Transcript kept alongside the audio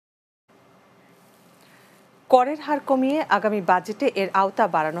করের হার কমিয়ে আগামী বাজেটে এর আওতা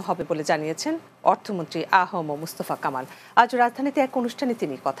বাড়ানো হবে বলে জানিয়েছেন অর্থমন্ত্রী আ.হ.ম মুস্তফা কামাল। আজ রাজধানীতে এক অনুষ্ঠানে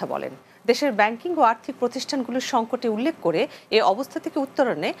তিনি কথা বলেন। দেশের ব্যাংকিং ও আর্থিক প্রতিষ্ঠানগুলোর সংকটে উল্লেখ করে এ অবস্থা থেকে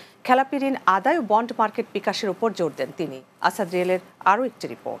উত্তরণে খেলাপি ঋণ আদায় ও বন্ড মার্কেট বিকাশের উপর জোর দেন তিনি। আসাদ রিয়েলের আরও একটি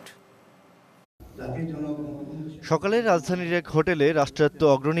রিপোর্ট। সকালে রাজধানীর এক হোটেলে রাষ্ট্রায়ত্ত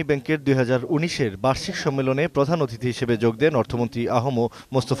অগ্রণী ব্যাংকের 2019-এর বার্ষিক সম্মেলনে প্রধান অতিথি হিসেবে যোগ দেন অর্থমন্ত্রী আ.হ.ম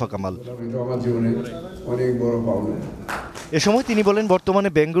মোস্তফা কামাল। এ সময় তিনি বলেন, বর্তমানে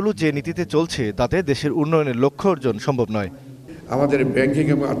ব্যাংকগুলো যে নীতিতে চলছে তাতে দেশের উন্নয়নের লক্ষ্য অর্জন সম্ভব নয়। আমাদের ব্যাংকিং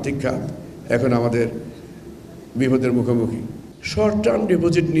এবং আর্থিক খাত এখন আমাদের বিপদের মুখোমুখি। শর্ট টার্ম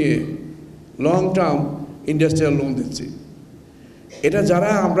ডিপোজিট নিয়ে লং টার্ম ইন্ডাস্ট্রিয়াল লোন দিচ্ছি। এটা যারা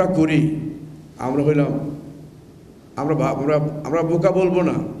আমরা করি, আমরা হইলাম আমরা বোকা বলবো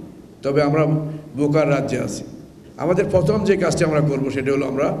না, তবে আমরা বোকার রাজ্যে আছি। আমাদের প্রথম যে কাজটি আমরা করব সেটা হলো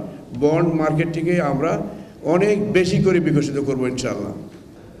আমরা বন্ড মার্কেটটিকে আমরা অনেক বেশি করে বিকশিত করবো ইনশাআল্লাহ।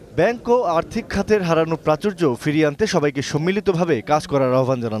 ব্যাংক ও আর্থিক খাতের হারানো প্রাচুর্য ফিরিয়ে আনতে সবাইকে সম্মিলিতভাবে কাজ করার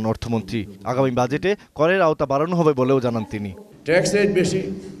আহ্বান জানান অর্থমন্ত্রী। আগামী বাজেটে করের আওতা বাড়ানো হবে বলেও জানান তিনি। ট্যাক্স রেট বেশি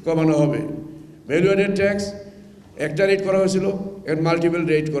কমানো হবে। ভ্যালু অ্যাডেড ট্যাক্স একটা রেট করা হয়েছিল, এর মাল্টিপল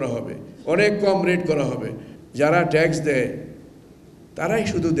রেট করা হবে, অনেক কম রেট করা হবে। যারা ট্যাক্স দেয় তারাই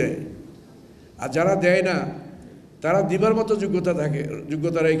শুধু দেয়, আর যারা দেয় না তারা দিবার মতো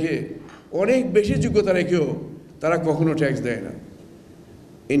যোগ্যতা রেখে অনেক বেশি যোগ্যতা রেখেও তারা কখনো ট্যাক্স দেয় না।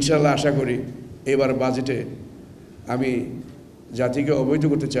 ইনশাল্লাহ আশা করি এবার বাজেটে আমি জাতিকে অবহিত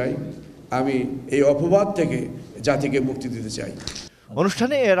করতে চাই, আমি এই অপবাদ থেকে জাতিকে মুক্তি দিতে চাই।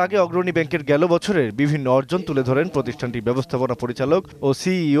 অনুষ্ঠানে এর আগে অগ্রণী ব্যাংকের গেল বছরের বিভিন্ন অর্জন তুলে ধরেন প্রতিষ্ঠানটির ব্যবস্থাপনা পরিচালক ও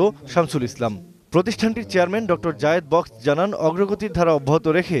সিইও শামসুল ইসলাম। প্রতিষ্ঠানটির চেয়ারম্যান ডক্টর জায়েদ বক্স জানান, অগ্রগতির ধারা অব্যাহত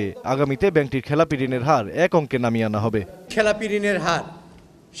রেখে আগামীতে ব্যাংকটির খেলাপি ঋণের হার এক অঙ্কে নামিয়ে আনা হবে। খেলাপি ঋণের হার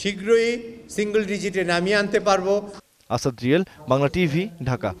শীঘ্রই সিঙ্গল ডিজিটে নামিয়ে আনতে পারবো। Asad real, Bangla TV,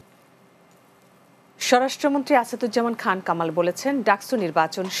 Dhaka. স্বরাষ্ট্রমন্ত্রী আসাদুজ্জামান খান কামাল বলেছেন, ডাকসু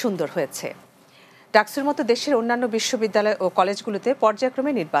নির্বাচন সুন্দর হয়েছে। ডাকসুর মতো দেশের অন্যান্য বিশ্ববিদ্যালয় ও কলেজগুলোতে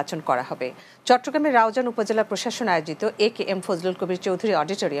পর্যায়ক্রমে নির্বাচন করা হবে। চট্টগ্রামের রাউজান উপজেলা প্রশাসন আয়োজিত এ.কে.এম. ফজলুল কবির চৌধুরী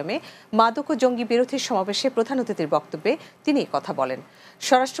অডিটোরিয়ামে মাদক ও জঙ্গি বিরোধী সমাবেশে প্রধান অতিথির বক্তব্যে তিনি কথা বলেন।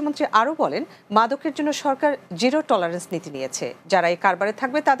 স্বরাষ্ট্রমন্ত্রী আরও বলেন, মাদকের জন্য সরকার জিরো টলারেন্স নীতি নিয়েছে। যারা এই কারবারে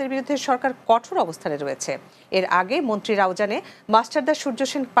থাকবে তাদের বিরুদ্ধে সরকার কঠোর অবস্থানে রয়েছে। এর আগে মন্ত্রী রাউজানে মাস্টারদা সূর্য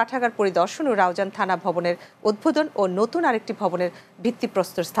সেন পাঠাগার পরিদর্শন ও রাউজান থানা ভবনের উদ্বোধন ও নতুন আরেকটি ভবনের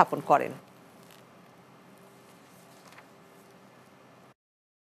ভিত্তিপ্রস্তর স্থাপন করেন।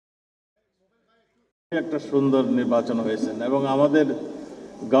 একটা সুন্দর নির্বাচন হয়েছে এবং আমাদের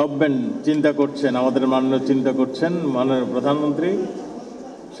গভর্নমেন্ট চিন্তা করছেন, আমাদের মাননীয় চিন্তা করছেন, মাননীয় প্রধানমন্ত্রী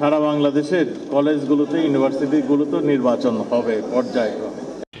সারা বাংলাদেশের কলেজগুলোতে, ইউনিভার্সিটিগুলোতে নির্বাচন হবে পর্যায়ক্রমে।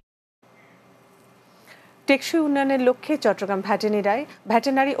 টেকসই উন্নয়নের লক্ষ্যে চট্টগ্রাম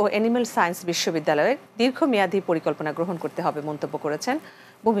ভেটেরিনারি ও অ্যানিম্যাল সায়েন্স বিশ্ববিদ্যালয়ের দীর্ঘমেয়াদী পরিকল্পনা গ্রহণ করতে হবে মন্তব্য করেছেন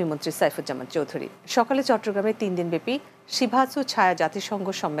ভূমিমন্ত্রী সাইফুজ্জামান চৌধুরী। সকালে চট্টগ্রামে 3 দিনব্যাপী শিভাসু ছায়া জাতিসংঘ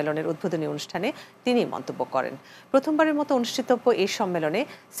সম্মেলনের উদ্বোধনী অনুষ্ঠানে তিনি মন্তব্য করেন। প্রথমবারের মতো অনুষ্ঠিতব্য এই সম্মেলনে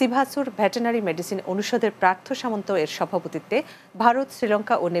সিভাসুর ভেটেরিনারি মেডিসিন অনুষদের পার্থ সামন্ত এর সভাপতিত্বে ভারত,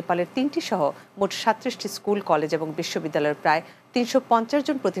 শ্রীলঙ্কা ও নেপালের 3টি সহ মোট 37টি স্কুল, কলেজ এবং বিশ্ববিদ্যালয়ের প্রায় 350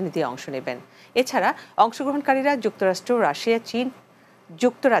 জন প্রতিনিধি অংশ নেবেন। এছাড়া অংশগ্রহণকারীরা যুক্তরাষ্ট্র, রাশিয়া, চীন,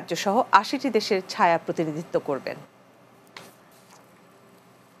 যুক্তরাজ্য সহ 80টি দেশের ছায়া প্রতিনিধিত্ব করবেন।